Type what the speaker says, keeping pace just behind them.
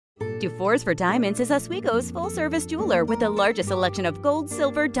DuFore for Diamonds is Oswego's full-service jeweler with the largest selection of gold,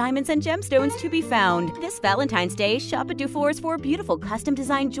 silver, diamonds, and gemstones to be found. This Valentine's Day, shop at DuFore for beautiful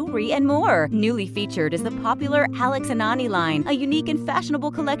custom-designed jewelry and more. Newly featured is the popular Alex and Ani line, a unique and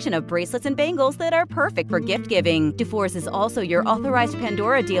fashionable collection of bracelets and bangles that are perfect for gift-giving. DuFore is also your authorized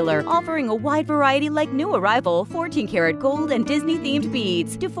Pandora dealer, offering a wide variety like new arrival, 14-karat gold, and Disney-themed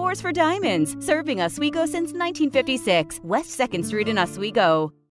beads. DuFore for Diamonds, serving Oswego since 1956, West 2nd Street in Oswego.